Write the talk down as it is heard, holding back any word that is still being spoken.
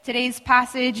Today's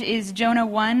passage is Jonah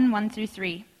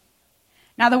 1:1-3.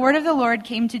 Now the word of the Lord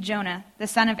came to Jonah, the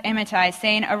son of Amittai,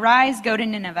 saying, Arise, go to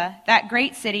Nineveh, that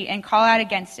great city, and call out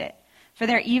against it, for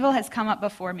their evil has come up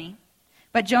before me.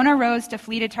 But Jonah rose to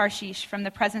flee to Tarshish from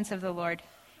the presence of the Lord.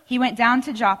 He went down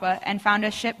to Joppa and found a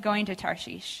ship going to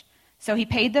Tarshish. So he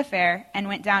paid the fare and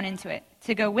went down into it,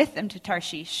 to go with them to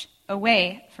Tarshish,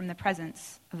 away from the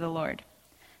presence of the Lord.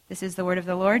 This is the word of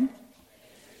the Lord.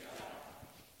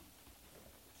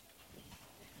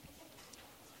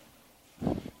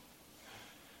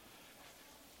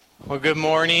 Well, good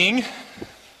morning.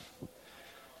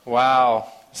 Wow,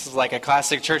 this is like a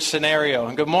classic church scenario.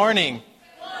 And good morning.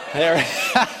 There.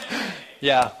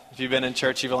 Yeah, if you've been in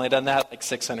church, you've only done that like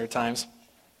 600 times.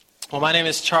 Well, my name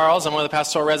is Charles. I'm one of the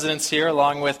pastoral residents here,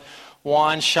 along with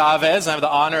Juan Chavez. I have the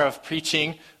honor of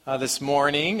preaching this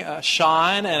morning.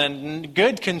 Sean and a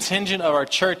good contingent of our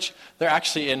church, they're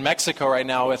actually in Mexico right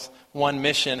now with one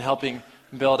mission, helping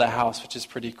build a house, which is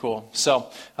pretty cool.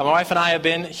 So my wife and I have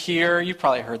been here. You've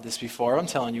probably heard this before. I'm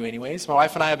telling you anyways. My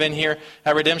wife and I have been here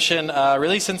at Redemption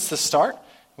really since the start.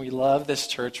 We love this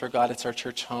church. We're glad it's our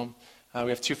church home. We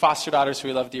have 2 foster daughters who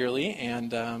we love dearly.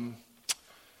 And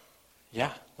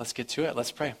let's get to it.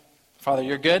 Let's pray. Father,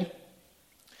 you're good.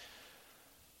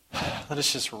 Let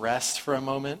us just rest for a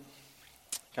moment.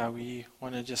 God, we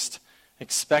want to just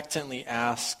expectantly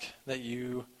ask that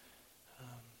you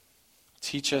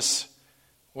teach us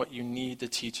what you need to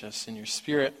teach us in your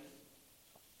Spirit.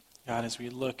 God, as we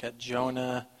look at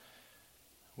Jonah,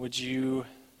 would you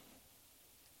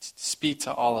speak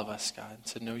to all of us, God,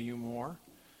 to know you more?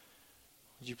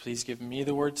 Would you please give me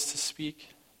the words to speak?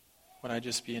 Would I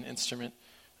just be an instrument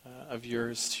of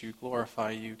yours to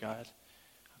glorify you, God?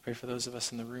 I pray for those of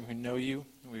us in the room who know you,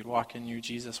 that we would walk in you,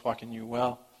 Jesus, walk in you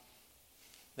well.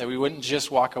 That we wouldn't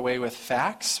just walk away with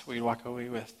facts, we'd walk away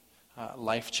with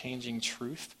life-changing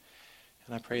truth.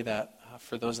 And I pray that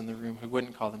for those in the room who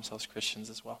wouldn't call themselves Christians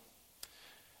as well.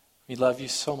 We love you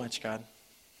so much, God.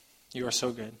 You are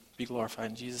so good. Be glorified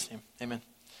in Jesus' name. Amen.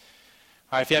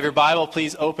 All right, if you have your Bible,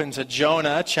 please open to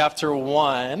Jonah chapter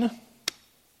 1.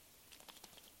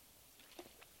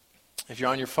 If you're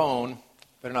on your phone,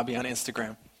 better not be on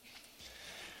Instagram.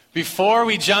 Before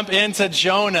we jump into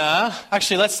Jonah,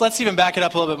 actually, let's even back it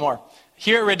up a little bit more.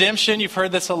 Here at Redemption, you've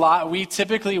heard this a lot, we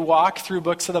typically walk through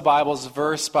books of the Bible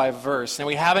verse by verse. And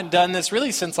we haven't done this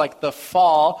really since like the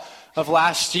fall of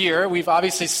last year. We've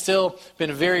obviously still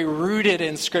been very rooted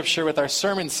in Scripture with our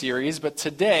sermon series, but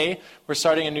today we're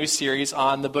starting a new series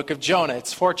on the book of Jonah.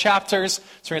 It's 4 chapters, so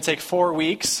we're going to take 4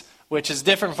 weeks, which is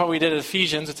different from what we did at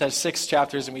Ephesians, which has 6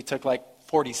 chapters, and we took like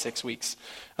 46 weeks.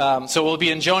 So we'll be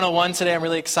in Jonah 1 today. I'm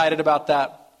really excited about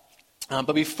that.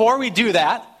 But before we do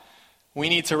that, we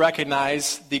need to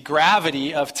recognize the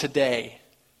gravity of today.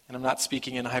 And I'm not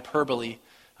speaking in hyperbole.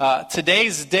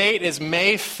 Today's date is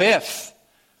May 5th,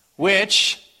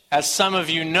 which, as some of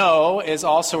you know, is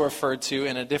also referred to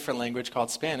in a different language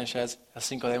called Spanish as El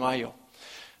Cinco de Mayo.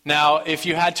 Now, if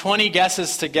you had 20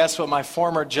 guesses to guess what my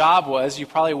former job was, you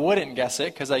probably wouldn't guess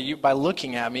it by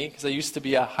looking at me, because I used to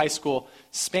be a high school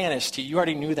Spanish teacher. You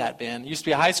already knew that, Ben. I used to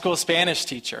be a high school Spanish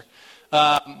teacher.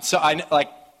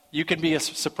 You can be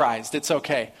surprised. It's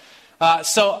okay.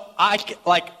 So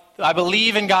I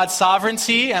believe in God's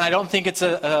sovereignty, and I don't think it's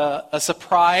a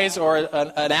surprise or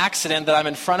an accident that I'm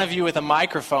in front of you with a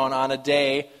microphone on a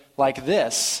day like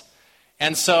this.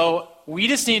 And so we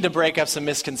just need to break up some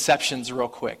misconceptions real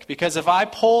quick. Because if I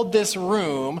polled this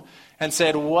room and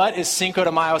said, what is Cinco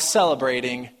de Mayo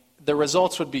celebrating, the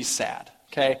results would be sad.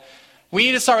 Okay? We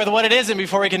need to start with what it isn't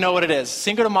before we can know what it is.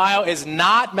 Cinco de Mayo is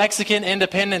not Mexican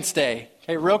Independence Day.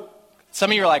 Okay,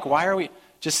 some of you are like, why are we?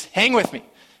 Just hang with me.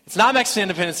 It's not Mexican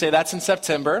Independence Day. That's in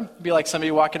September. It'd be like somebody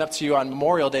walking up to you on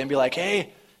Memorial Day and be like,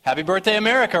 hey, happy birthday,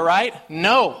 America, right?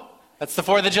 No, that's the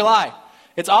 4th of July.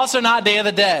 It's also not Day of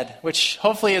the Dead, which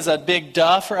hopefully is a big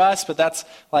duh for us, but that's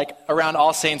like around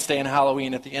All Saints Day and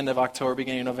Halloween at the end of October,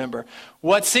 beginning of November.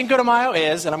 What Cinco de Mayo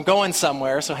is, and I'm going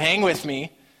somewhere, so hang with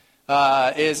me,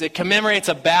 is it commemorates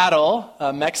a battle,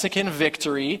 a Mexican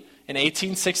victory in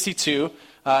 1862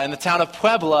 in the town of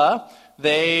Puebla.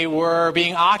 They were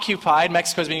being occupied,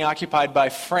 Mexico was being occupied by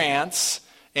France,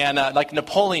 and like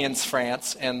Napoleon's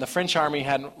France, and the French army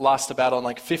hadn't lost a battle in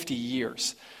like 50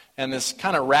 years. And this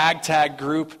kind of ragtag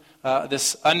group,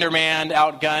 this undermanned,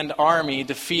 outgunned army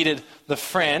defeated the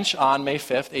French on May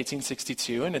 5th,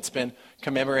 1862, and it's been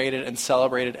commemorated and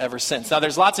celebrated ever since. Now,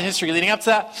 there's lots of history leading up to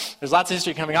that. There's lots of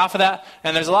history coming off of that.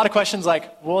 And there's a lot of questions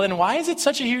like, well, then why is it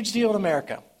such a huge deal in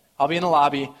America? I'll be in the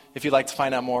lobby if you'd like to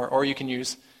find out more, or you can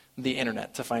use the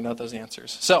internet to find out those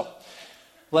answers. So,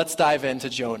 let's dive into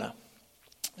Jonah.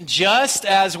 just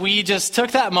as we just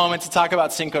took that moment to talk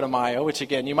about Cinco de Mayo, which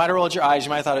again, you might have rolled your eyes, you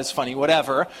might have thought it was funny,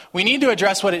 whatever, we need to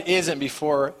address what it isn't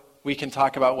before we can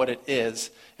talk about what it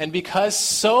is. And because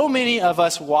so many of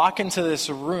us walk into this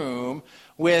room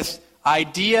with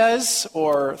ideas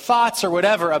or thoughts or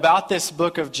whatever about this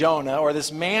book of Jonah or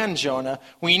this man Jonah,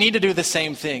 we need to do the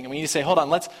same thing. And we need to say, hold on,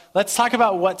 let's talk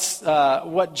about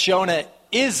what Jonah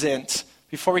isn't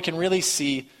before we can really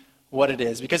see what it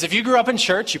is. Because if you grew up in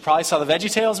church, you probably saw the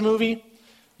VeggieTales movie.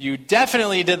 You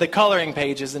definitely did the coloring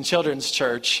pages in children's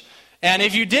church. And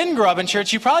if you didn't grow up in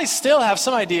church, you probably still have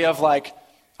some idea of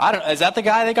is that the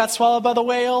guy that got swallowed by the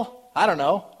whale? I don't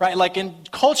know, right?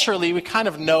 Culturally, we kind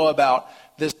of know about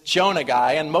this Jonah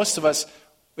guy. And most of us,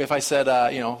 if I said,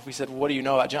 if we said, what do you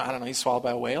know about Jonah? I don't know, he's swallowed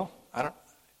by a whale.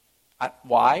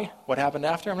 Why? What happened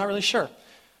after? I'm not really sure.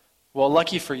 Well,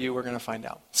 lucky for you, we're going to find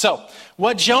out. So,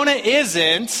 what Jonah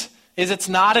isn't, is it's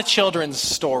not a children's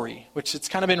story, which it's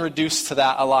kind of been reduced to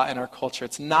that a lot in our culture.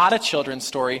 It's not a children's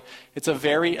story. It's a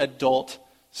very adult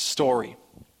story.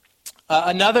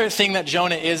 Another thing that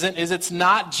Jonah isn't is it's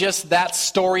not just that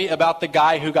story about the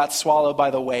guy who got swallowed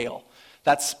by the whale.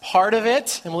 That's part of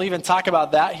it, and we'll even talk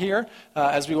about that here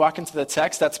as we walk into the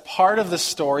text. That's part of the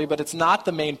story, but it's not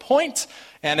the main point,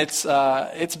 and it's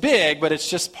big, but it's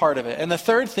just part of it. And the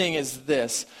third thing is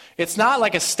this. It's not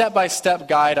like a step-by-step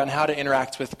guide on how to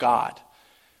interact with God.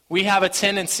 We have a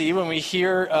tendency when we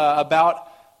hear about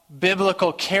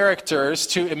biblical characters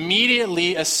to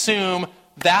immediately assume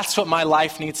that's what my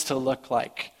life needs to look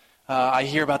like. I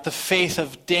hear about the faith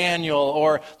of Daniel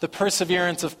or the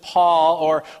perseverance of Paul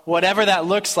or whatever that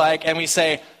looks like, and we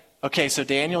say, okay, so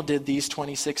Daniel did these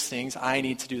 26 things. I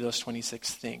need to do those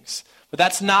 26 things. But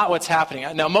that's not what's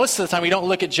happening. Now, most of the time, we don't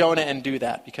look at Jonah and do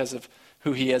that because of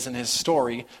who he is in his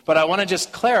story. But I want to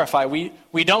just clarify, we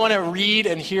don't want to read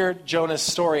and hear Jonah's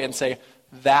story and say,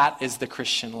 that is the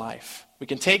Christian life. We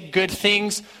can take good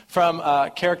things from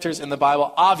characters in the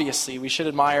Bible. Obviously, we should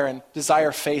admire and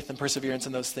desire faith and perseverance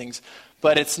in those things.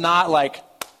 But it's not like,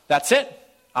 that's it.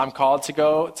 I'm called to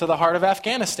go to the heart of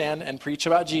Afghanistan and preach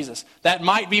about Jesus. That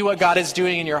might be what God is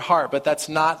doing in your heart, but that's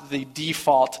not the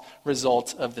default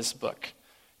result of this book.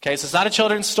 Okay, so it's not a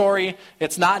children's story.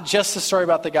 It's not just a story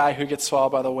about the guy who gets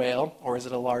swallowed by the whale. Or is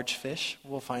it a large fish?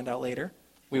 We'll find out later.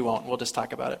 We won't. We'll just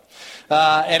talk about it.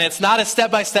 And it's not a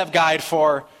step-by-step guide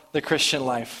for the Christian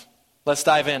life. Let's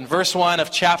dive in. Verse 1 of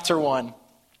chapter 1.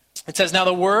 It says, Now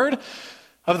the word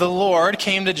of the Lord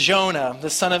came to Jonah, the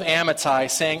son of Amittai,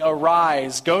 saying,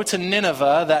 Arise, go to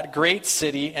Nineveh, that great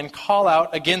city, and call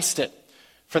out against it.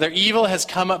 For their evil has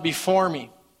come up before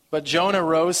me. But Jonah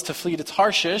rose to flee to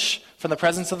Tarshish from the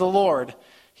presence of the Lord.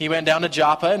 He went down to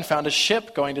Joppa and found a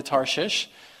ship going to Tarshish.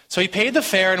 So he paid the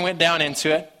fare and went down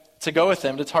into it to go with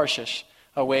them to Tarshish,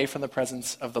 away from the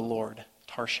presence of the Lord.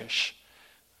 Tarshish.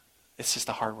 It's just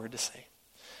a hard word to say.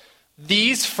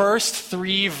 These first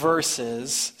 3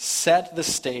 verses set the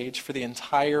stage for the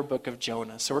entire book of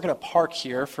Jonah. So we're going to park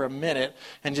here for a minute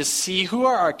and just see who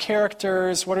are our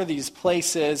characters, what are these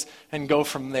places, and go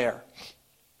from there.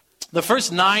 The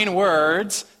first 9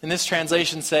 words in this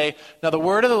translation say, Now the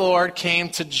word of the Lord came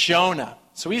to Jonah.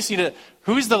 So we see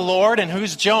who's the Lord and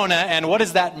who's Jonah, and what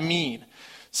does that mean?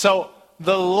 So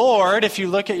the Lord, if you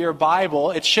look at your Bible,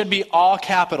 it should be all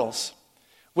capitals.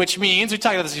 Which means, we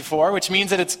talked about this before, which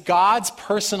means that it's God's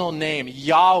personal name,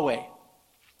 Yahweh.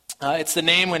 It's the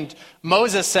name when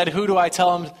Moses said, who do I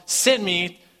tell him, sent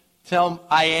me? Tell him,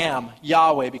 I am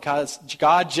Yahweh, because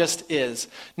God just is.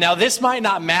 Now, this might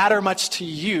not matter much to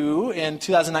you in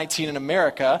 2019 in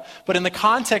America, but in the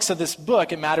context of this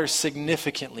book, it matters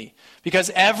significantly.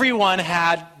 Because everyone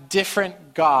had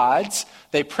different gods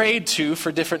they prayed to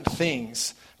for different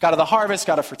things. God of the harvest,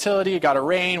 God of fertility, God of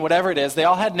rain, whatever it is. They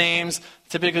all had names.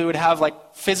 Typically would have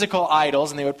physical idols,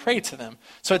 and they would pray to them.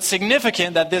 So it's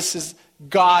significant that this is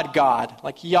God,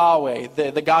 like Yahweh,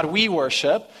 the God we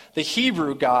worship, the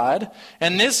Hebrew God.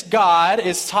 And this God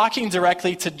is talking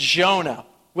directly to Jonah,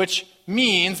 which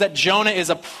means that Jonah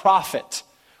is a prophet,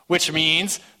 which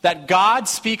means that God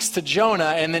speaks to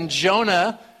Jonah, and then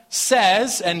Jonah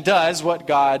says and does what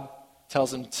God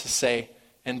tells him to say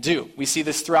and do. We see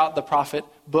this throughout the prophet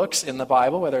books in the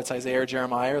Bible, whether it's Isaiah or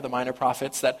Jeremiah or the minor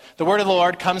prophets, that the word of the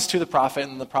Lord comes to the prophet,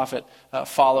 and the prophet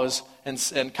follows and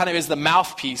kind of is the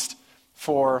mouthpiece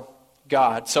for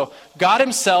God. So God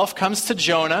himself comes to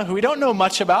Jonah, who we don't know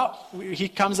much about. He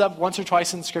comes up once or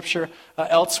twice in Scripture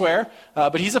elsewhere,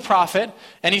 but he's a prophet.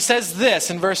 And he says this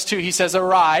in verse 2. He says,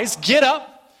 Arise, get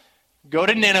up, go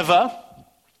to Nineveh.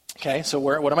 Okay, so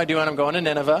what am I doing? I'm going to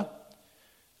Nineveh.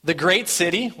 The great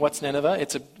city. What's Nineveh?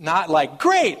 It's not like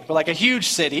great, but like a huge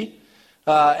city.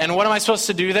 And what am I supposed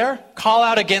to do there? Call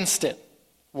out against it.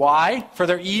 Why? For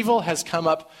their evil has come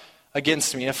up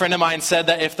against me. A friend of mine said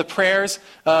that if the prayers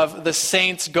of the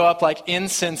saints go up like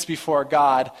incense before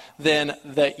God, then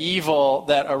the evil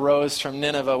that arose from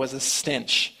Nineveh was a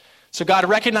stench. So God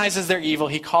recognizes their evil.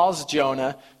 He calls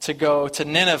Jonah to go to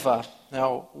Nineveh.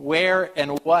 Now, where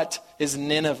and what is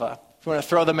Nineveh? If you want to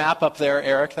throw the map up there,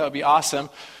 Eric, that would be awesome.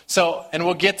 So, and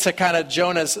we'll get to kind of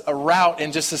Jonah's route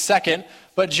in just a second.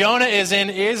 But Jonah is in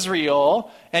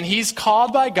Israel, and he's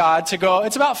called by God to go,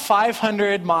 it's about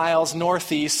 500 miles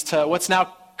northeast to what's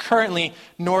now currently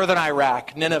northern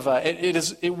Iraq, Nineveh.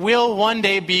 It will one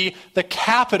day be the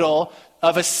capital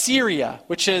of Assyria,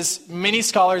 which is, many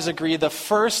scholars agree, the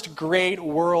first great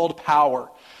world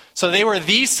power. So they were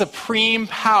the supreme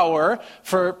power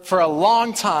for a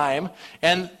long time,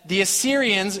 and the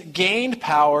Assyrians gained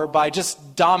power by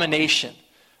just domination.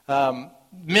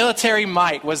 Military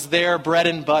might was their bread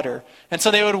and butter. And so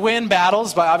they would win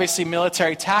battles by obviously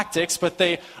military tactics, but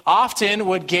they often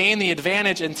would gain the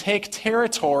advantage and take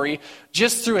territory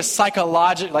just through a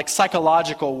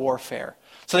psychological warfare.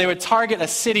 So they would target a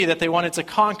city that they wanted to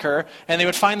conquer, and they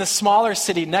would find the smaller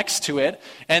city next to it,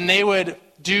 and they would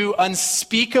do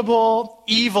unspeakable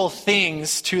evil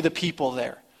things to the people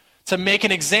there to make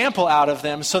an example out of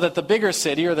them so that the bigger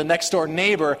city or the next door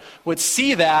neighbor would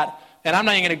see that. And I'm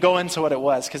not even going to go into what it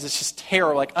was because it's just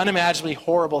terrible, like unimaginably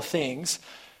horrible things.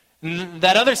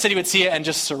 That other city would see it and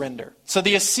just surrender. So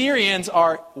the Assyrians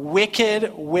are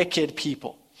wicked, wicked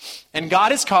people. And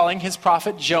God is calling his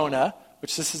prophet Jonah,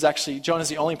 which this is actually, Jonah's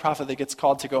the only prophet that gets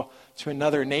called to go to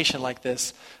another nation like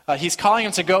this. He's calling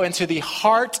him to go into the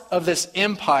heart of this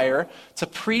empire to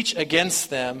preach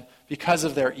against them because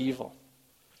of their evil.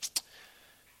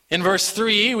 In verse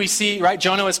 3, we see, right,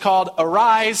 Jonah was called,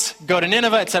 arise, go to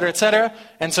Nineveh, etc., etc.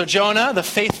 And so Jonah, the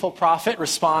faithful prophet,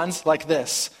 responds like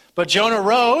this. But Jonah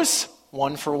rose,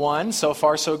 1 for 1, so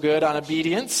far so good on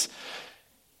obedience.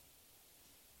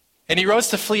 And he rose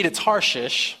to flee to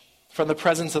Tarshish from the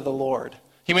presence of the Lord.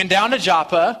 He went down to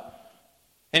Joppa,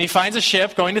 and he finds a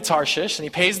ship going to Tarshish, and he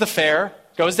pays the fare,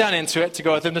 goes down into it to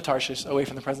go with him to Tarshish, away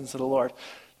from the presence of the Lord.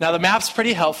 Now the map's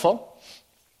pretty helpful.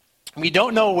 We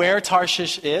don't know where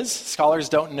Tarshish is. Scholars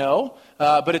don't know,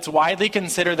 but it's widely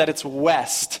considered that it's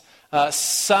west.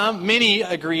 Many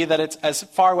agree that it's as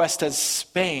far west as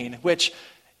Spain, which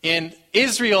in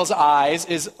Israel's eyes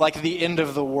is like the end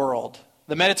of the world.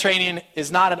 The Mediterranean is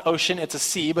not an ocean, it's a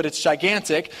sea, but it's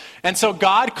gigantic. And so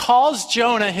God calls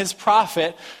Jonah, his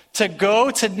prophet, to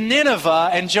go to Nineveh,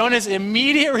 and Jonah's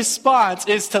immediate response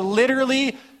is to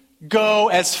literally go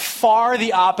as far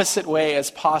the opposite way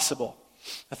as possible.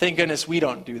 Thank goodness we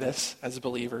don't do this as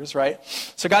believers, right?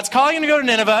 So God's calling him to go to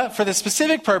Nineveh for this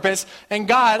specific purpose, and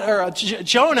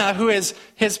Jonah, who is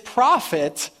his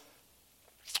prophet,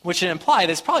 which implied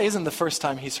this probably isn't the first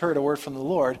time he's heard a word from the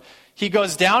Lord, he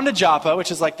goes down to Joppa,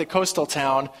 which is like the coastal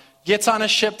town, gets on a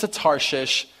ship to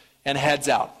Tarshish, and heads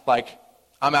out, like,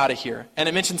 I'm out of here. And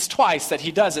it mentions twice that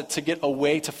he does it to get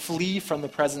away, to flee from the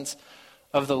presence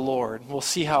of the Lord. We'll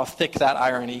see how thick that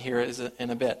irony here is in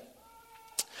a bit.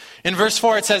 In verse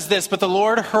 4 it says this, but the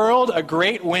Lord hurled a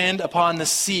great wind upon the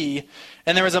sea,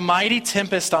 and there was a mighty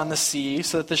tempest on the sea,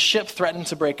 so that the ship threatened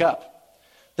to break up.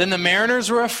 Then the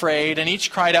mariners were afraid, and each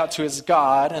cried out to his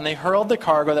God, and they hurled the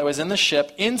cargo that was in the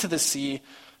ship into the sea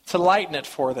to lighten it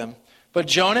for them. But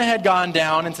Jonah had gone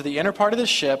down into the inner part of the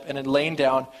ship and had lain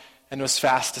down and was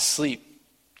fast asleep.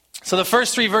 So the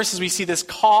first 3 verses we see this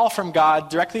call from God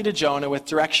directly to Jonah with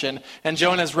direction and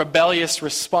Jonah's rebellious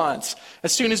response.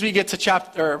 As soon as we get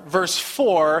to verse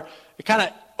 4, it kind of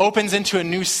opens into a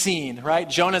new scene, right?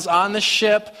 Jonah's on the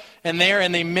ship and they're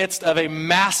in the midst of a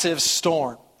massive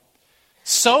storm.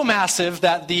 So massive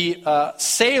that the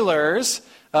sailors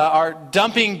are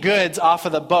dumping goods off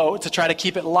of the boat to try to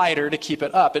keep it lighter, to keep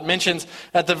it up. It mentions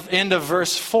at the end of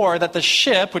verse 4 that the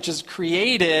ship, which is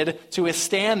created to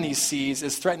withstand these seas,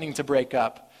 is threatening to break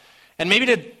up. And maybe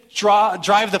to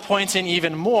drive the point in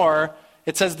even more,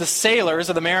 it says the sailors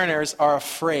or the mariners are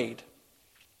afraid.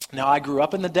 Now, I grew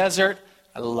up in the desert.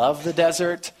 I love the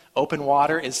desert. Open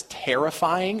water is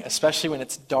terrifying, especially when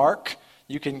it's dark.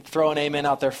 You can throw an amen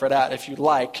out there for that if you'd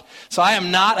like. So I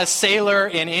am not a sailor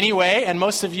in any way, and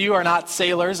most of you are not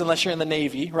sailors unless you're in the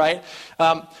Navy, right?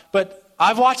 But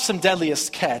I've watched some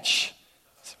Deadliest Catch,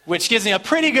 which gives me a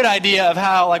pretty good idea of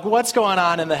how, what's going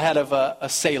on in the head of a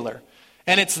sailor.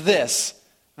 And it's this.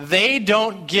 They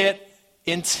don't get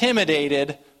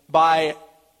intimidated by,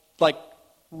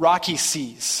 rocky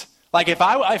seas. If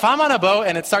I'm on a boat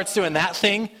and it starts doing that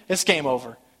thing, it's game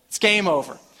over. It's game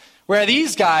over. Where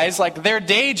these guys, their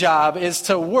day job is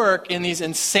to work in these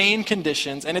insane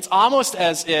conditions, and it's almost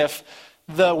as if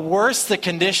the worse the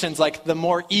conditions, like the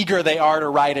more eager they are to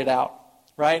ride it out,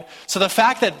 right? So the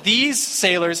fact that these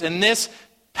sailors in this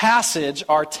passage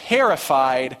are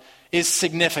terrified is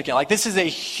significant. Like, this is a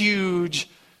huge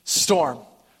storm.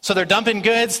 So they're dumping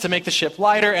goods to make the ship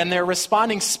lighter, and they're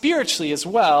responding spiritually as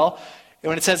well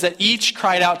when it says that each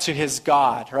cried out to his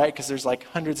God, right? Because there's like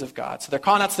hundreds of gods. So they're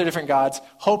calling out to their different gods,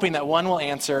 hoping that one will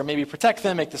answer, maybe protect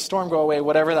them, make the storm go away,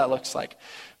 whatever that looks like.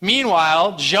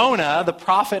 Meanwhile, Jonah, the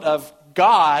prophet of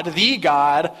God, the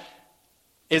God,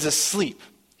 is asleep.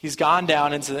 He's gone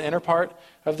down into the inner part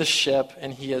of the ship,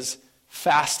 and he is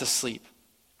fast asleep,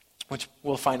 which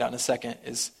we'll find out in a second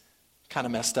is kind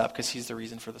of messed up because he's the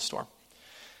reason for the storm.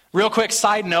 Real quick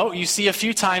side note, you see a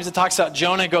few times it talks about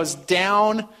Jonah goes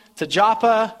down to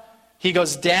Joppa. He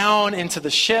goes down into the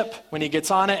ship when he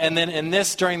gets on it. And then in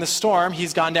this, during the storm,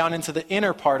 he's gone down into the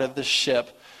inner part of the ship.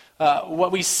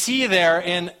 What we see there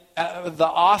in the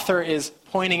author is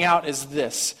pointing out is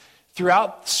this.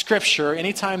 Throughout Scripture,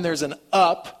 anytime there's an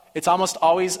up, it's almost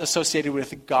always associated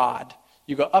with God.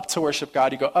 You go up to worship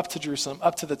God. You go up to Jerusalem,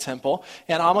 up to the temple.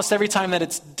 And almost every time that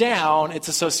it's down, it's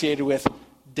associated with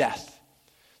death.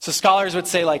 So scholars would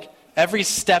say, like, every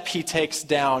step he takes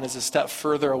down is a step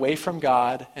further away from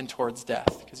God and towards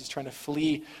death, because he's trying to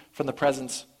flee from the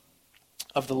presence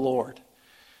of the Lord.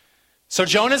 So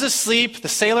Jonah's asleep. The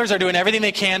sailors are doing everything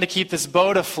they can to keep this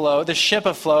boat afloat, the ship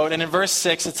afloat. And in verse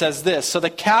 6, it says this. So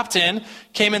the captain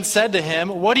came and said to him,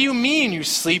 "What do you mean, you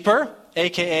sleeper?"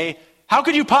 AKA, how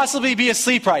could you possibly be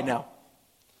asleep right now?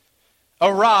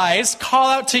 "Arise, call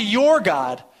out to your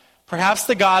God. Perhaps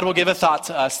the God will give a thought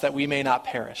to us that we may not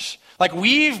perish." Like,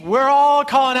 we're all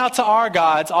calling out to our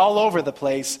gods all over the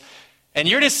place, and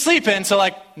you're just sleeping, so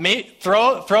like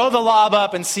throw the lob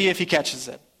up and see if he catches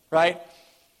it, right?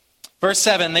 Verse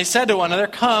 7, they said to one another,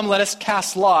 "Come, let us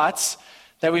cast lots,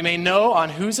 that we may know on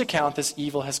whose account this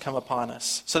evil has come upon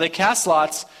us." So they cast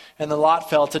lots, and the lot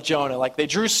fell to Jonah. Like, they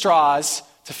drew straws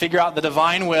to figure out the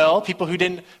divine will. People who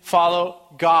didn't follow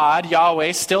God,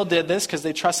 Yahweh, still did this because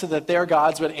they trusted that their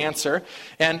gods would answer.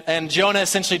 And Jonah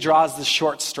essentially draws the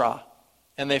short straw.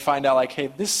 And they find out, like, hey,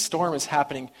 this storm is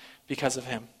happening because of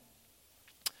him.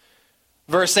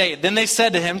 Verse 8, then they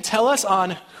said to him, "Tell us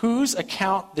on whose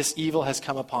account this evil has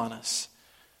come upon us.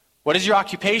 What is your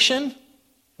occupation?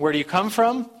 Where do you come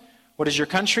from? What is your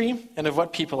country? And of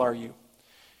what people are you?"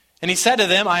 And he said to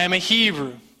them, "I am a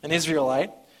Hebrew, an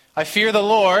Israelite. I fear the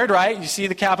Lord," right? You see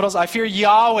the capitals. "I fear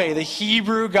Yahweh, the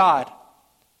Hebrew God,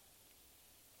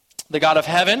 the God of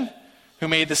heaven, who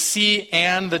made the sea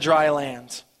and the dry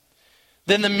land."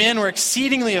 Then the men were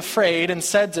exceedingly afraid and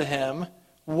said to him,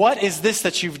 "What is this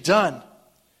that you've done?"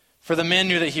 For the men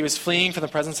knew that he was fleeing from the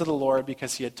presence of the Lord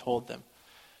because he had told them.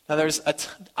 Now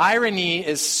irony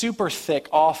is super thick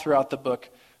all throughout the book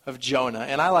of Jonah.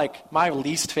 And my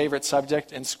least favorite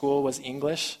subject in school was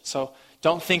English. So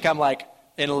don't think I'm like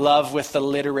in love with the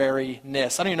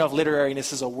literariness. I don't even know if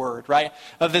literariness is a word, right?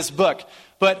 Of this book.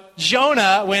 But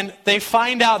Jonah, when they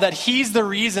find out that he's the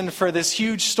reason for this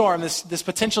huge storm, this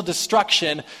potential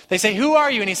destruction, they say, "Who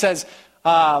are you?" And he says,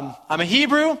 "I'm a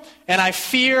Hebrew, and I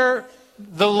fear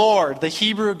the Lord, the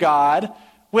Hebrew God,"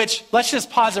 which, let's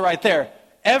just pause it right there.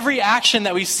 Every action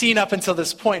that we've seen up until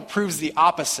this point proves the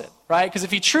opposite, right? Because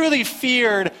if he truly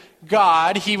feared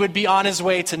God, he would be on his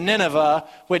way to Nineveh,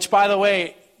 which, by the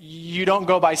way, you don't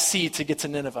go by sea to get to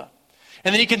Nineveh.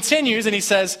 And then he continues and he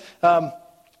says,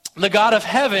 "The God of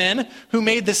heaven who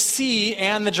made the sea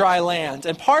and the dry land."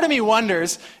 And part of me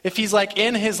wonders if he's like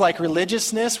in his like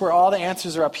religiousness where all the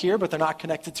answers are up here, but they're not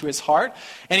connected to his heart.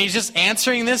 And he's just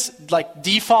answering this like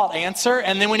default answer.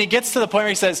 And then when he gets to the point where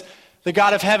he says, "The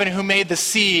God of heaven who made the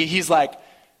sea," he's like,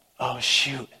 "Oh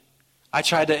shoot, I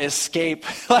tried to escape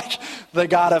like the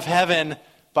God of heaven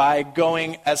by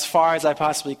going as far as I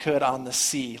possibly could on the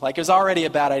sea." Like, it was already a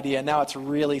bad idea. Now it's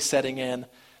really setting in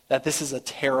that this is a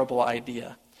terrible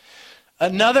idea.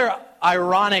 Another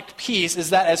ironic piece is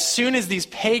that as soon as these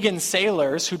pagan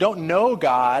sailors who don't know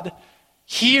God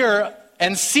hear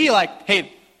and see like,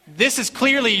 hey, this is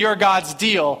clearly your God's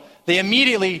deal, they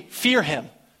immediately fear him.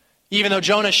 Even though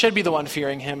Jonah should be the one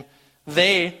fearing him,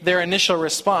 their initial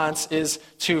response is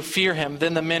to fear him.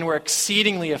 Then the men were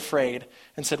exceedingly afraid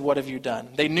and said, "What have you done?"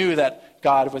 They knew that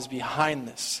God was behind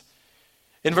this.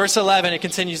 In verse 11, it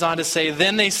continues on to say,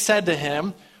 "Then they said to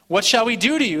him, 'What shall we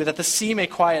do to you that the sea may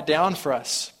quiet down for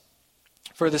us?'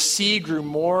 For the sea grew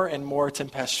more and more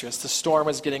tempestuous." The storm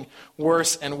was getting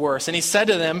worse and worse. And he said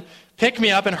to them, "Pick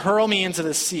me up and hurl me into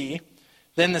the sea.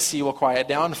 Then the sea will quiet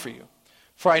down for you.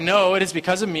 For I know it is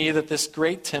because of me that this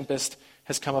great tempest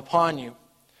has come upon you."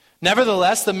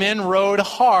 Nevertheless, the men rowed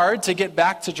hard to get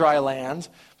back to dry land,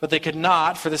 but they could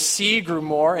not, for the sea grew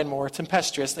more and more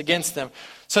tempestuous against them.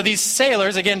 So these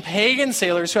sailors, again, pagan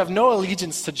sailors who have no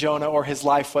allegiance to Jonah or his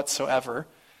life whatsoever,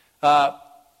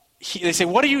 they say,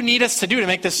 what do you need us to do to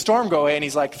make this storm go away? And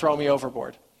he's like, throw me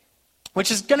overboard,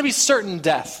 which is going to be certain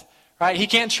death. Right? He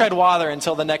can't tread water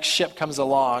until the next ship comes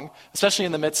along, especially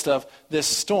in the midst of this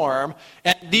storm.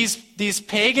 And these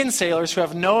pagan sailors who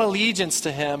have no allegiance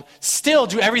to him still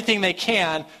do everything they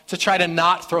can to try to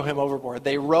not throw him overboard.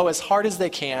 They row as hard as they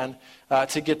can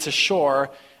to get to shore.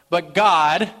 But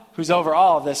God, who's over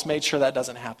all of this, made sure that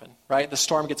doesn't happen. Right? The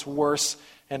storm gets worse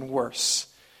and worse.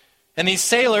 And these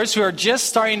sailors who are just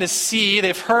starting to see,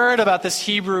 they've heard about this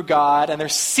Hebrew God, and they're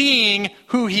seeing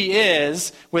who he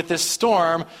is with this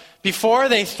storm. Before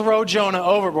they throw Jonah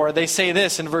overboard, they say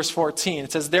this in verse 14.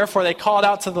 It says, therefore they called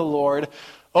out to the Lord,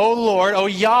 O Lord, O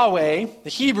Yahweh, the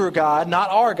Hebrew God, not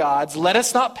our gods, let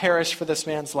us not perish for this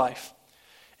man's life,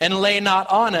 and lay not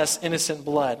on us innocent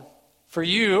blood. For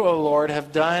you, O Lord,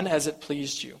 have done as it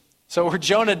pleased you. So where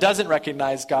Jonah doesn't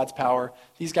recognize God's power,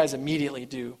 these guys immediately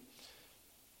do.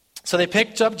 So they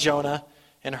picked up Jonah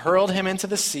and hurled him into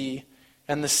the sea,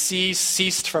 and the sea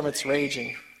ceased from its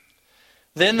raging.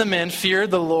 Then the men feared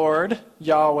the Lord,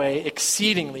 Yahweh,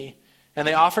 exceedingly, and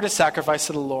they offered a sacrifice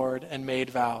to the Lord and made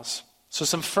vows. So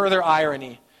some further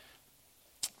irony.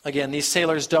 Again, these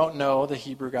sailors don't know the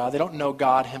Hebrew God. They don't know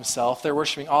God himself. They're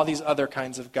worshiping all these other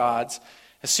kinds of gods.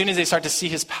 As soon as they start to see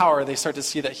his power, they start to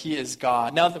see that he is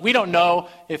God. Now, we don't know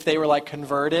if they were like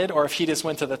converted or if he just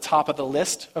went to the top of the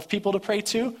list of people to pray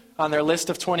to on their list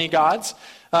of 20 gods.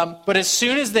 But as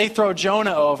soon as they throw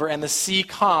Jonah over and the sea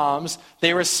calms,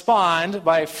 they respond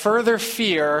by further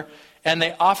fear and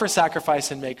they offer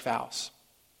sacrifice and make vows,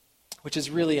 which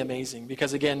is really amazing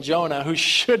because, again, Jonah, who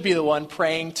should be the one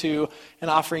praying to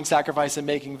and offering sacrifice and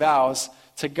making vows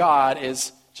to God,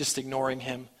 is just ignoring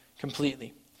him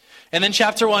completely. And then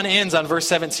chapter 1 ends on verse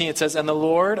 17. It says, and the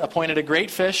Lord appointed a great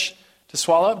fish to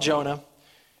swallow up Jonah.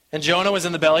 And Jonah was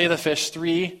in the belly of the fish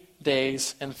 3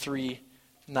 days and 3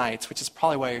 nights, which is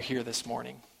probably why you're here this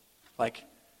morning. Like,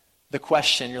 the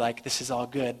question, you're like, this is all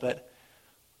good, but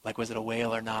like, was it a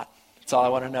whale or not? That's all I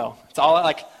want to know. It's all,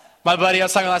 like, my buddy I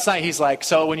was talking last night, he's like,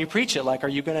 so when you preach it, like, are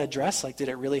you going to address, like, did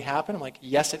it really happen? I'm like,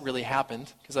 yes, it really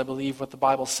happened, because I believe what the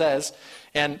Bible says.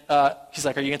 And he's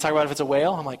like, are you going to talk about if it's a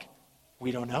whale? I'm like,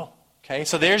 we don't know. Okay,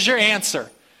 so there's your answer.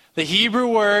 The Hebrew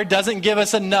word doesn't give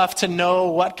us enough to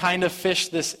know what kind of fish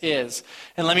this is.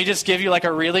 And let me just give you like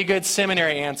a really good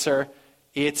seminary answer.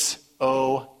 It's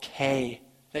okay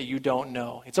that you don't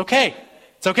know. It's okay.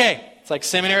 It's okay. It's like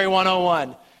seminary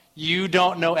 101. You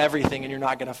don't know everything and you're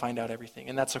not going to find out everything.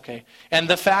 And that's okay. And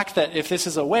the fact that if this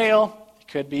is a whale, it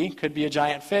could be a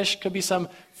giant fish, could be some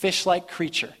fish-like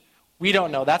creature. We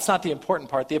don't know. That's not the important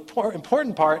part. The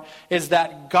important part is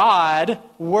that God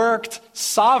worked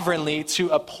sovereignly to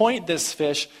appoint this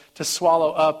fish to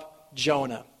swallow up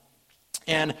Jonah.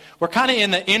 And we're kind of in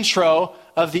the intro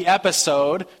of the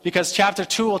episode because chapter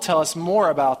 2 will tell us more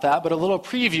about that. But a little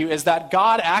preview is that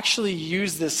God actually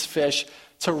used this fish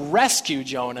to rescue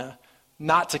Jonah,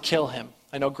 not to kill him.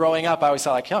 I know growing up I always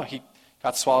thought like, oh, he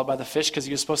got swallowed by the fish because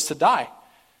he was supposed to die.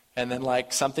 And then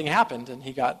like something happened and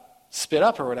he got spit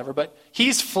up or whatever, but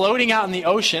he's floating out in the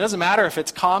ocean. It doesn't matter if it's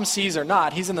calm seas or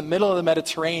not. He's in the middle of the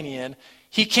Mediterranean.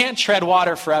 He can't tread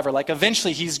water forever. Like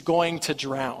eventually he's going to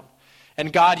drown.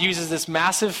 And God uses this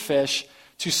massive fish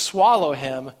to swallow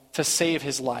him to save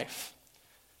his life.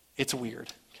 It's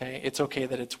weird, okay? It's okay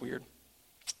that it's weird.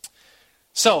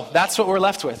 So that's what we're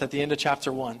left with at the end of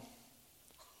chapter 1.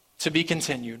 To be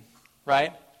continued,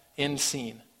 right? End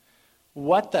scene.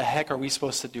 What the heck are we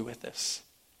supposed to do with this?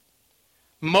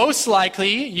 Most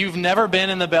likely, you've never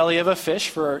been in the belly of a fish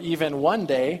for even one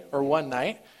day or one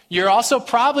night. You're also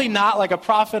probably not like a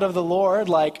prophet of the Lord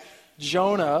like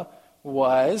Jonah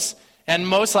was. And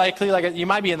most likely, like you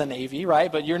might be in the Navy,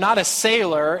 right? But you're not a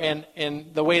sailor in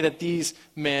the way that these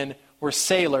men were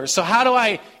sailors. So how do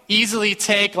I easily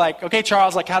take okay,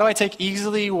 Charles, how do I take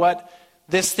easily what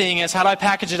this thing is? How do I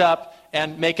package it up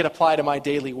and make it apply to my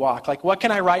daily walk? Like what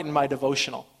can I write in my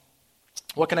devotional?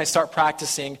 What can I start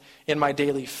practicing in my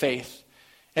daily faith?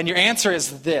 And your answer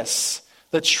is this.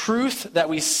 The truth that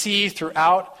we see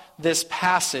throughout this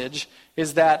passage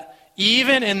is that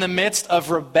even in the midst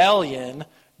of rebellion,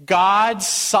 God's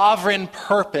sovereign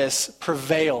purpose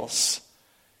prevails.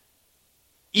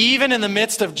 Even in the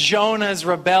midst of Jonah's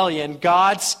rebellion,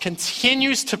 God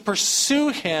continues to pursue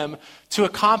him to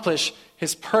accomplish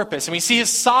his purpose. And we see his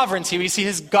sovereignty, we see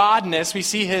his godness, we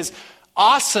see his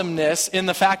awesomeness in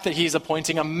the fact that he's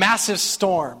appointing a massive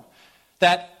storm.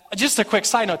 That, just a quick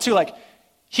side note too,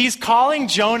 He's calling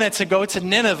Jonah to go to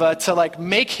Nineveh to like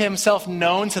make himself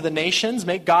known to the nations,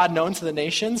 make God known to the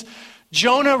nations.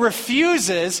 Jonah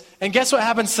refuses, and guess what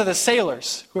happens to the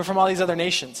sailors who are from all these other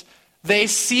nations? They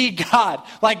see God.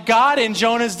 Like God in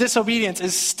Jonah's disobedience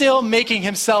is still making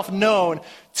himself known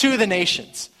to the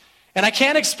nations. And I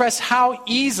can't express how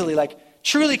easily,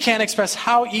 truly can't express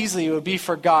how easily it would be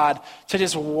for God to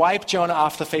just wipe Jonah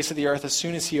off the face of the earth as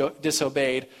soon as he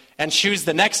disobeyed and choose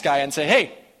the next guy and say,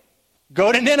 hey,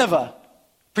 go to Nineveh,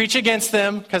 preach against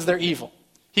them because they're evil.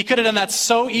 He could have done that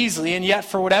so easily, and yet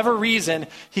for whatever reason,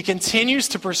 he continues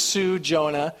to pursue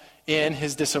Jonah in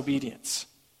his disobedience.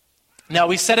 Now,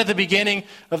 we said at the beginning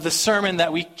of the sermon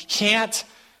that we can't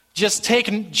just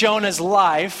take Jonah's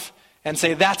life and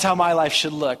say, that's how my life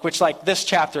should look, which this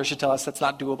chapter should tell us that's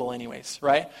not doable anyways,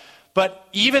 right? But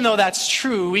even though that's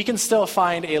true, we can still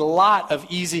find a lot of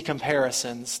easy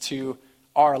comparisons to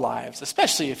our lives,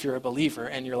 especially if you're a believer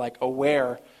and you're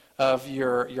aware of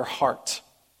your heart.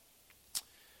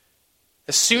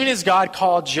 As soon as God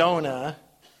called Jonah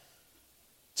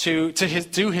to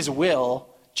do his will,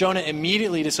 Jonah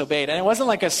immediately disobeyed. And it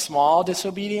wasn't a small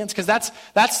disobedience, because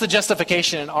that's the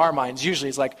justification in our minds. Usually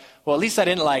it's well, at least I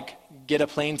didn't get a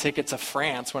plane ticket to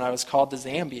France when I was called to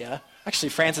Zambia. Actually,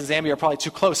 France and Zambia are probably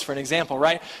too close for an example,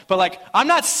 right? But I'm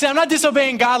not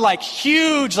disobeying God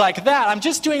huge like that. I'm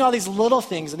just doing all these little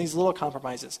things and these little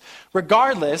compromises.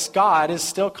 Regardless, God is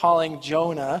still calling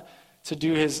Jonah to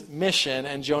do his mission,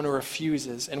 and Jonah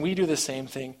refuses. And we do the same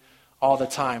thing all the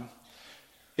time.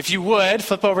 If you would,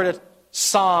 flip over to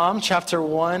Psalm chapter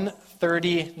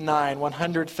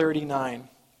 139.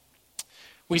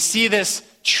 We see this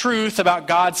truth about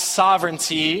God's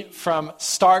sovereignty from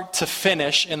start to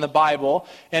finish in the Bible.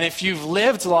 And if you've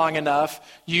lived long enough,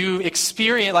 you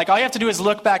experience, all you have to do is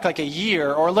look back a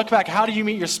year, or look back, how do you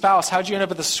meet your spouse? How did you end up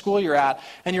at the school you're at?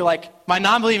 And you're my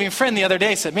non-believing friend the other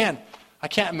day said, man, I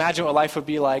can't imagine what life would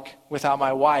be like without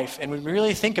my wife. And when we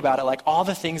really think about it, all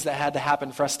the things that had to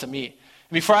happen for us to meet.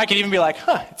 And before I could even be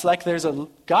it's there's a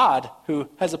God who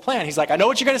has a plan. He's I know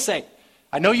what you're going to say.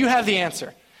 I know you have the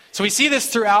answer. So we see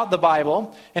this throughout the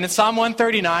Bible. And in Psalm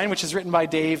 139, which is written by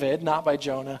David, not by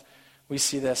Jonah, we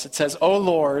see this. It says, O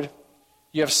Lord,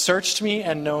 you have searched me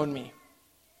and known me.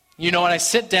 You know when I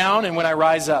sit down and when I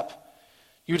rise up.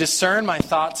 You discern my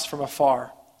thoughts from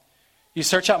afar. You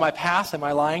search out my path and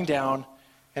my lying down,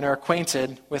 and are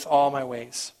acquainted with all my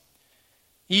ways.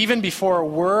 Even before a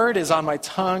word is on my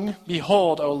tongue,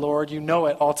 behold, O Lord, you know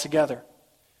it altogether.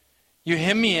 You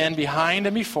hem me in behind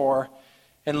and before,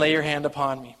 and lay your hand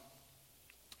upon me.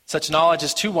 Such knowledge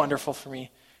is too wonderful for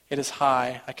me. It is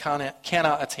high. I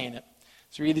cannot attain it.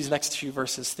 So read these next few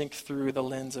verses. Think through the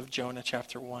lens of Jonah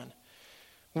chapter 1.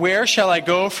 Where shall I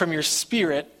go from your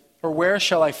spirit, or where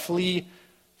shall I flee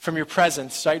from your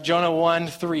presence? Right? Jonah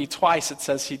 1:3, twice it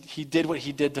says he did what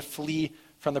he did to flee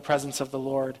from the presence of the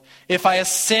Lord. If I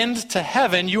ascend to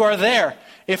heaven, you are there.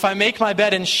 If I make my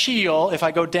bed in Sheol, if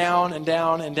I go down and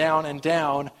down and down and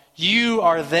down, you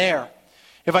are there.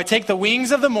 If I take the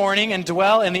wings of the morning and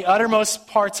dwell in the uttermost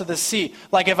parts of the sea,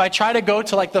 if I try to go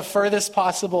to the furthest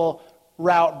possible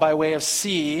route by way of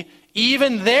sea,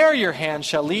 even there your hand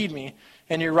shall lead me,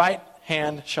 and your right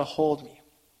hand shall hold me.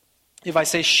 If I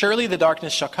say, surely the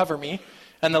darkness shall cover me,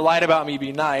 and the light about me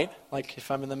be night,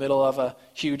 if I'm in the middle of a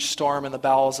huge storm in the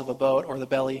bowels of a boat, or the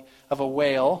belly of a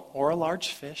whale, or a large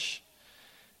fish,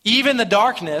 even the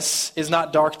darkness is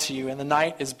not dark to you, and the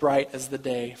night is bright as the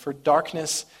day, for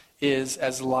darkness is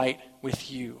as light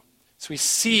with you. So we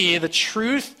see the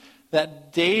truth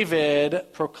that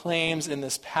David proclaims in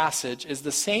this passage is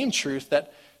the same truth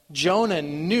that Jonah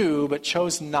knew but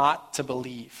chose not to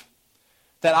believe.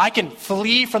 That I can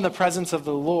flee from the presence of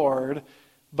the Lord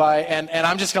and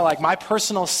I'm just going to my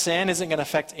personal sin isn't going to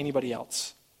affect anybody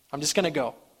else. I'm just going to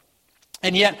go.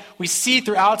 And yet we see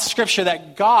throughout Scripture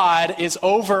that God is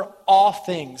over all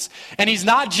things. And he's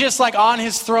not just on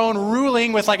his throne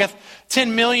ruling with a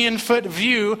 10 million foot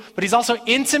view, but he's also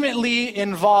intimately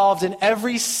involved in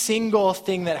every single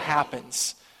thing that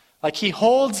happens. He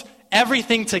holds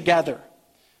everything together.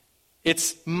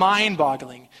 It's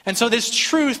mind-boggling. And so this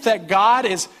truth that God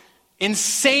is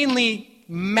insanely,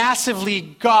 massively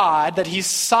God, that he's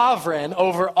sovereign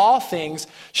over all things,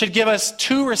 should give us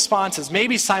two responses,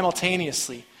 maybe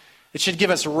simultaneously. It should give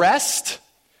us rest,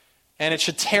 and it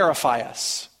should terrify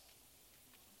us.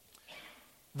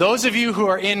 Those of you who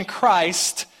are in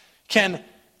Christ can,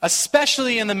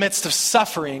 especially in the midst of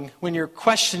suffering, when you're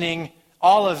questioning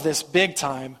all of this big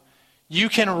time, you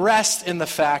can rest in the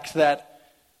fact that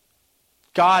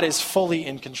God is fully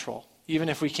in control, even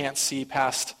if we can't see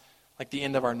past the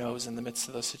end of our nose in the midst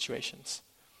of those situations.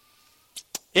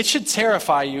 it should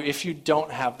terrify you if you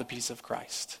don't have the peace of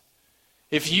Christ.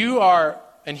 If you are,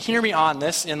 and hear me on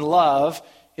this, in love,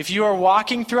 if you are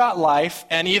walking throughout life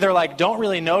and either like don't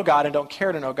really know God and don't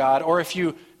care to know God, or if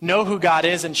you know who God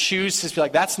is and choose to be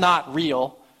like, that's not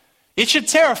real, it should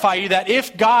terrify you that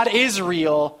if God is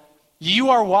real,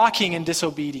 you are walking in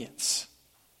disobedience.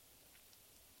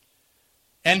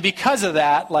 And because of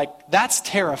that, like, that's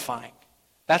terrifying.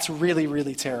 That's really,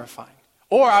 really terrifying.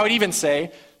 Or I would even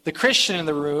say, the Christian in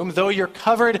the room, though you're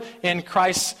covered in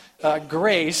Christ's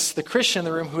grace, the Christian in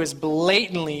the room who is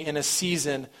blatantly in a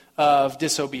season of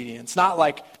disobedience. Not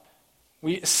like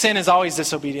sin is always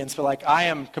disobedience, but like I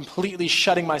am completely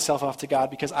shutting myself off to God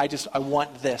because I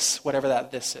want this, whatever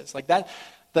that this is. Like that,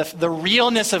 the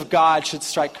realness of God should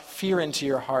strike fear into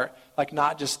your heart, like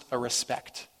not just a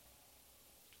respect.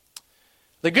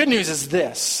 The good news is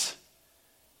this.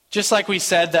 Just like we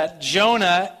said that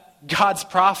Jonah, God's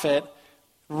prophet,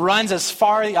 runs as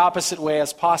far the opposite way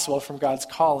as possible from God's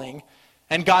calling,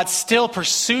 and God still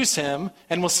pursues him,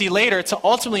 and we'll see later, to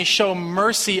ultimately show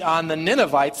mercy on the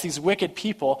Ninevites, these wicked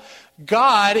people.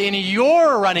 God, in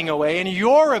your running away, in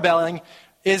your rebelling,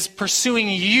 is pursuing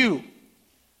you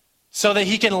so that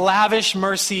he can lavish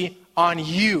mercy on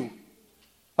you.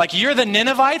 Like you're the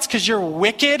Ninevites because you're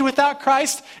wicked without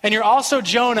Christ, and you're also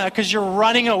Jonah because you're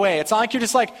running away. It's not like you're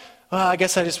just like, well, I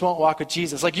guess I just won't walk with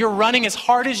Jesus. Like you're running as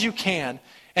hard as you can,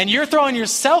 and you're throwing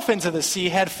yourself into the sea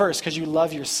head first because you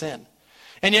love your sin.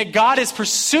 And yet God is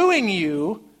pursuing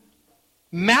you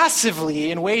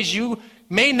massively in ways you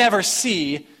may never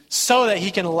see so that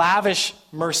he can lavish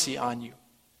mercy on you.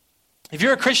 If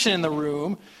you're a Christian in the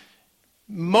room,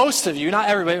 most of you, not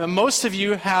everybody, but most of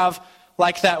you have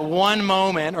like that one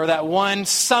moment or that one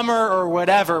summer or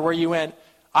whatever where you went,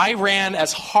 I ran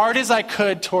as hard as I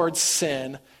could towards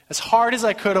sin, as hard as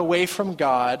I could away from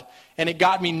God, and it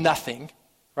got me nothing,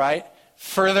 right?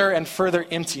 Further and further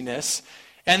emptiness.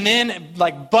 And then,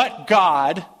 like, but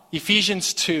God,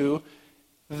 Ephesians 2,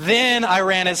 then I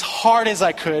ran as hard as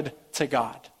I could to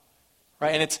God,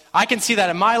 right? And I can see that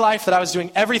in my life, that I was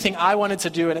doing everything I wanted to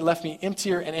do, and it left me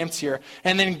emptier and emptier.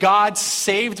 And then God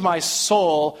saved my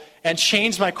soul and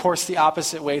changed my course the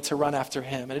opposite way to run after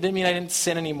him. And it didn't mean I didn't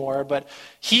sin anymore, but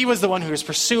he was the one who was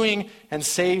pursuing and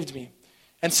saved me.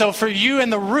 And so for you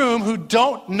in the room who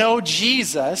don't know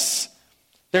Jesus,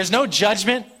 there's no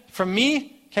judgment from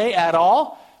me, okay, at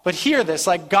all. But hear this,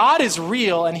 like God is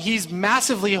real and he's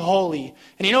massively holy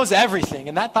and he knows everything,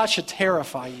 and that thought should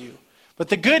terrify you. But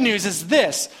the good news is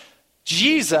this,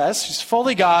 Jesus, who's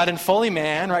fully God and fully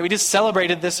man, right? We just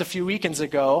celebrated this a few weekends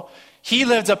ago. He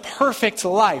lived a perfect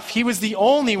life. He was the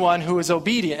only one who was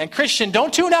obedient. And Christian,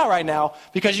 don't tune out right now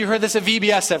because you heard this at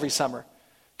VBS every summer.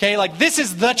 Okay, like this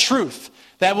is the truth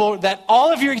that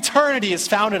all of your eternity is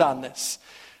founded on this.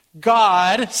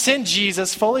 God sent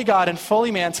Jesus, fully God and fully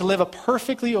man, to live a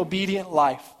perfectly obedient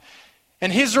life.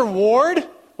 And his reward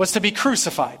was to be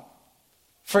crucified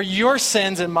for your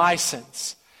sins and my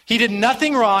sins. He did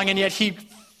nothing wrong, and yet he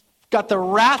got the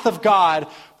wrath of God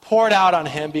poured out on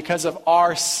him because of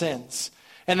our sins.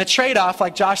 And the trade-off,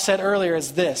 like Josh said earlier,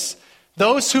 is this.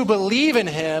 Those who believe in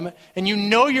him, and you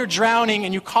know you're drowning,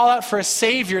 and you call out for a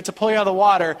Savior to pull you out of the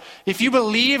water, if you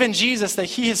believe in Jesus that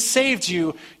he has saved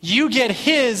you, you get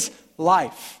his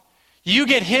life. You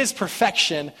get his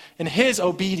perfection and his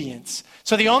obedience.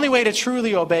 So the only way to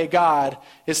truly obey God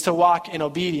is to walk in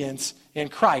obedience in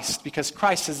Christ, because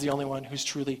Christ is the only one who's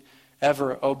truly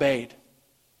ever obeyed.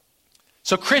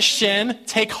 So Christian,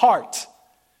 take heart.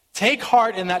 Take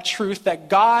heart in that truth that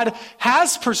God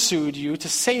has pursued you to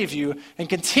save you and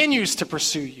continues to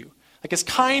pursue you. Like his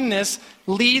kindness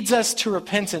leads us to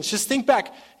repentance. Just think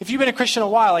back, if you've been a Christian a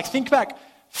while, like think back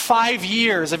 5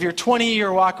 years of your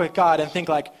 20-year walk with God and think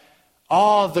like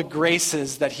all the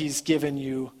graces that he's given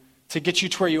you to get you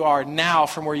to where you are now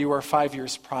from where you were 5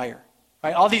 years prior.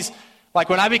 Right? All these, like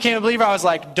when I became a believer, I was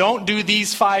like, don't do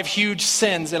these 5 huge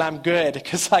sins and I'm good,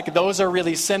 because like those are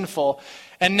really sinful.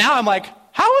 And now I'm like,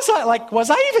 how was I, like, was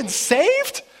I even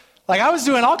saved? Like I was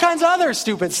doing all kinds of other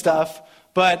stupid stuff,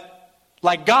 but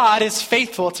like God is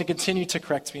faithful to continue to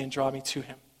correct me and draw me to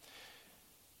him.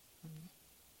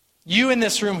 You in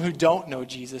this room who don't know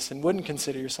Jesus and wouldn't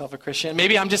consider yourself a Christian,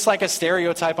 maybe I'm just like a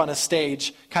stereotype on a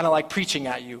stage, kind of like preaching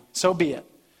at you. So be it.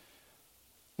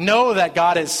 Know that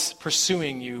God is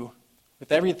pursuing you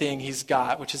with everything he's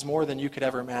got, which is more than you could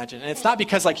ever imagine. And it's not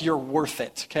because like you're worth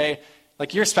it, okay?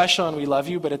 Like you're special and we love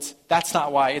you, but that's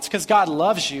not why. It's because God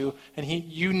loves you and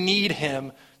you need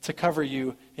him to cover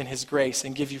you in his grace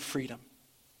and give you freedom.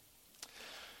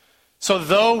 So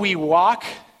though we walk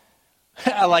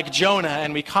like Jonah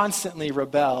and we constantly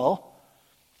rebel,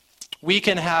 we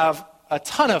can have a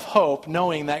ton of hope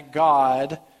knowing that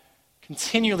God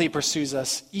continually pursues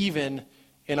us even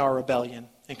in our rebellion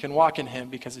and can walk in him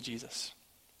because of Jesus.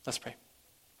 Let's pray.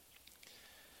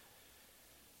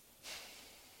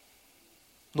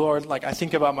 Lord, I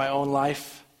think about my own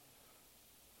life,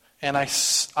 and I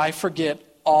forget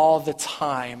all the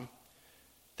time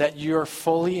that you're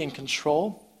fully in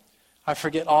control. I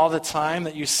forget all the time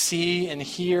that you see and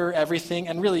hear everything,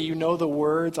 and really you know the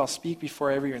words I'll speak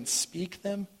before I ever even speak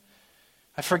them.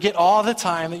 I forget all the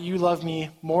time that you love me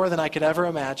more than I could ever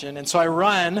imagine, and so I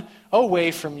run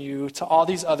away from you to all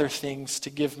these other things to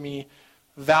give me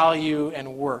value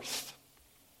and worth.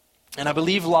 And I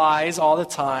believe lies all the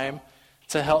time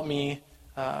to help me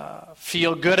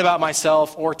feel good about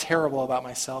myself or terrible about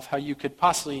myself, how you could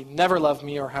possibly never love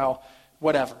me or how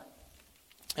whatever.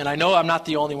 And I know I'm not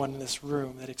the only one in this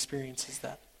room that experiences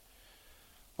that.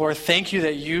 Lord, thank you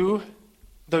that you,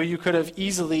 though you could have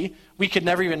easily, we could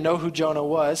never even know who Jonah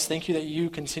was, thank you that you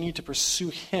continue to pursue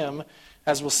him,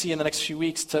 as we'll see in the next few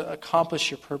weeks, to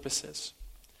accomplish your purposes.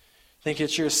 Thank you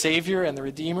that you're a Savior and the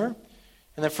Redeemer,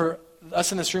 and that for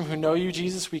us in this room who know you,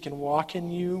 Jesus, we can walk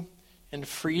in you in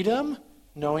freedom,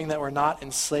 knowing that we're not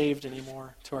enslaved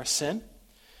anymore to our sin.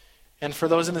 And for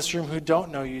those in this room who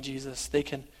don't know you, Jesus, they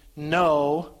can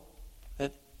know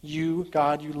that you,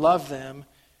 God, you love them,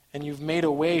 and you've made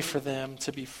a way for them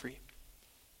to be free.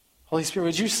 Holy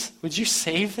Spirit, would you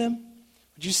save them?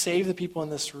 Would you save the people in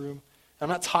this room? I'm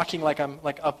not talking like I'm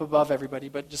up above everybody,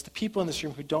 but just the people in this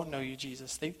room who don't know you,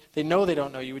 Jesus. They know they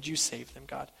don't know you. Would you save them,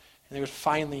 God? And they would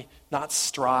finally not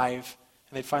strive,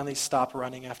 and they'd finally stop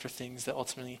running after things that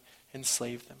ultimately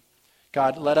enslave them.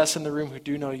 God, let us in the room who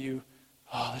do know you,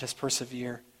 let us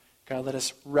persevere. God, let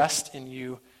us rest in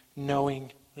you,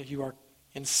 knowing that you are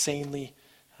insanely,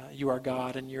 you are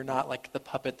God, and you're not like the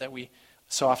puppet that we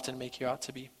so often make you out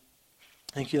to be.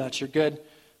 Thank you that you're good.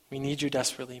 We need you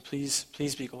desperately. Please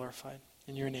be glorified.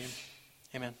 In your name,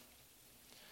 amen.